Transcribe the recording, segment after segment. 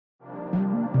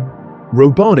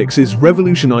Robotics is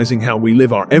revolutionizing how we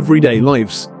live our everyday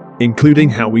lives, including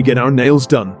how we get our nails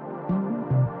done.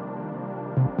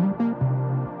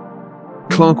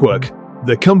 Clockwork,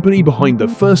 the company behind the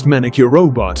first manicure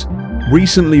robot,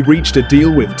 recently reached a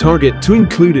deal with Target to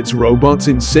include its robots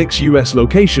in 6 US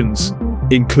locations,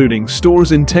 including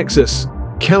stores in Texas,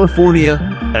 California,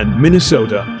 and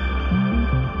Minnesota.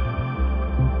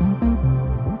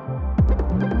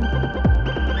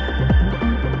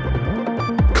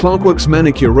 Clockwork's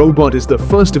manicure robot is the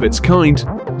first of its kind,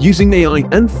 using AI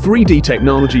and 3D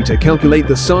technology to calculate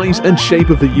the size and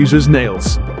shape of the user's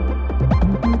nails.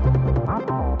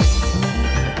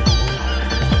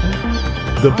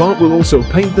 The bot will also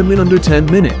paint them in under 10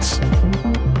 minutes.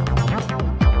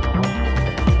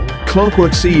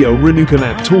 Clockwork CEO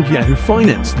Renukanat told Yahoo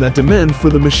Finance that demand for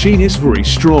the machine is very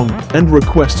strong, and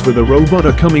requests for the robot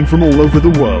are coming from all over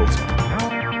the world.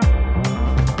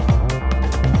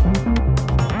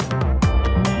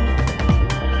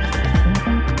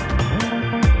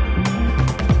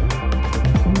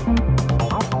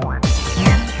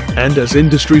 And as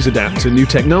industries adapt to new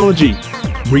technology,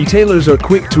 retailers are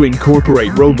quick to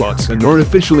incorporate robots and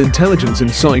artificial intelligence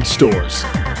inside stores.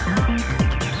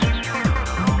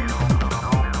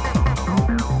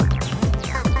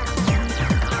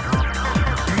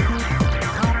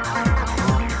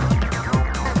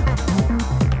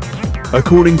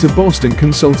 According to Boston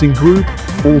Consulting Group,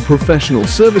 all professional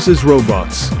services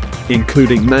robots,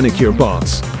 including manicure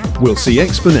bots, will see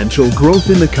exponential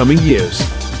growth in the coming years,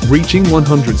 reaching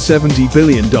 $170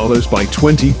 billion by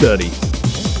 2030.